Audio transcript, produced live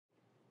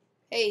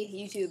Hey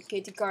YouTube,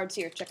 KT Cards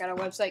here. Check out our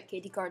website,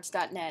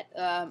 ktcards.net.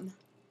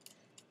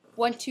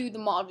 Went to the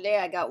mall today.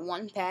 I got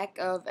one pack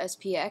of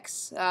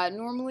SPX.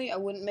 Normally I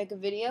wouldn't make a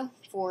video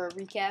for a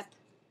recap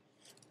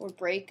or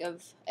break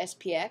of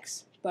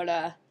SPX,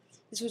 but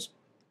this was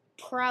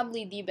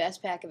probably the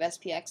best pack of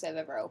SPX I've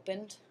ever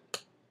opened. I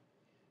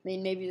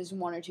mean, maybe there's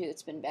one or two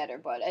that's been better,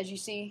 but as you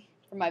see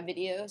from my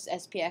videos,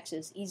 SPX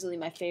is easily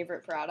my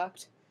favorite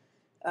product.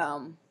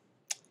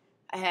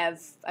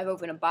 I've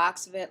opened a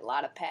box of it, a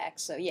lot of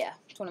packs, so yeah,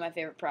 it's one of my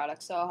favorite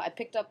products. So I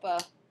picked up a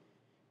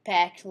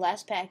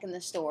last pack in the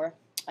store,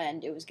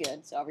 and it was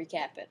good, so I'll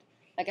recap it.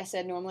 Like I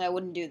said, normally I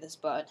wouldn't do this,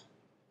 but...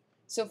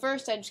 So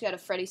first I just got a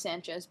Freddie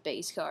Sanchez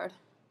base card.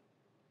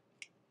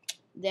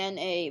 Then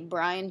a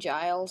Brian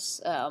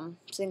Giles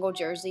single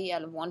jersey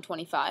out of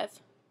 125.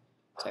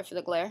 Sorry for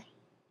the glare.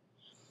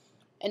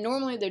 And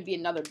normally there'd be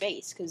another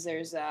base, because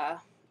there's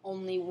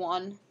only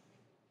one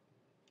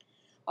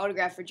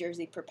autograph for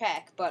jersey per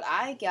pack, but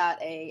I got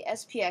a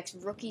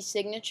SPX Rookie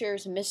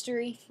Signatures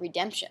Mystery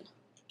Redemption.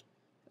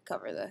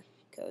 Cover the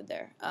code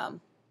there.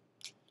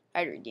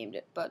 I redeemed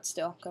it, but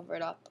still, cover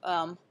it up.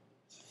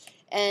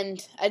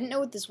 And I didn't know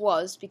what this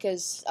was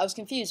because I was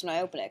confused when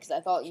I opened it, because I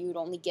thought you would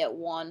only get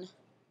one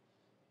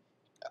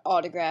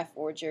autograph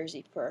or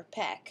jersey per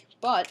pack.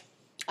 But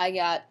I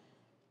got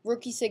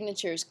Rookie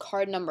Signatures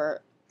card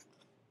number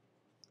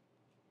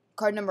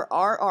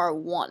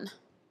RR1.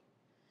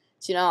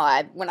 So,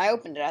 when I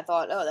opened it, I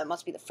thought, oh, that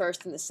must be the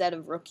first in the set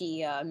of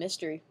rookie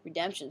mystery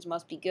redemptions.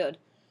 Must be good.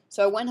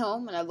 So I went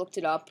home and I looked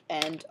it up,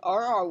 and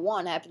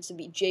RR1 happens to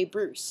be Jay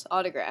Bruce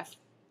autograph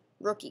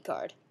rookie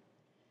card.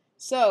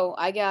 So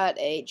I got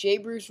a Jay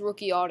Bruce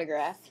rookie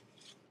autograph,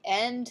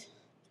 and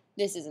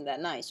this isn't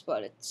that nice,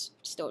 but it's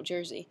still a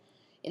jersey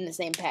in the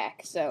same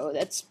pack. So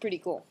that's pretty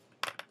cool.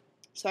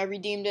 So I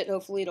redeemed it.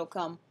 Hopefully it'll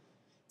come.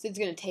 So it's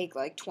going to take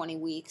like 20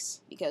 weeks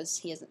because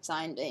he hasn't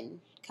signed a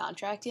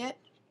contract yet,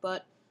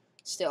 but...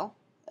 Still,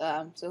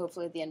 so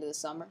hopefully at the end of the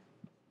summer,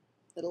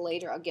 a little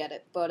later, I'll get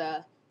it.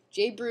 But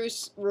Jay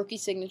Bruce Rookie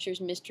Signatures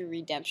Mystery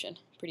Redemption,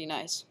 pretty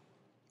nice.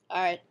 All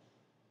right,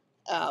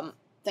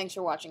 thanks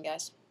for watching,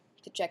 guys.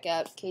 To check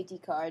out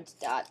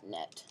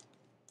ktcards.net.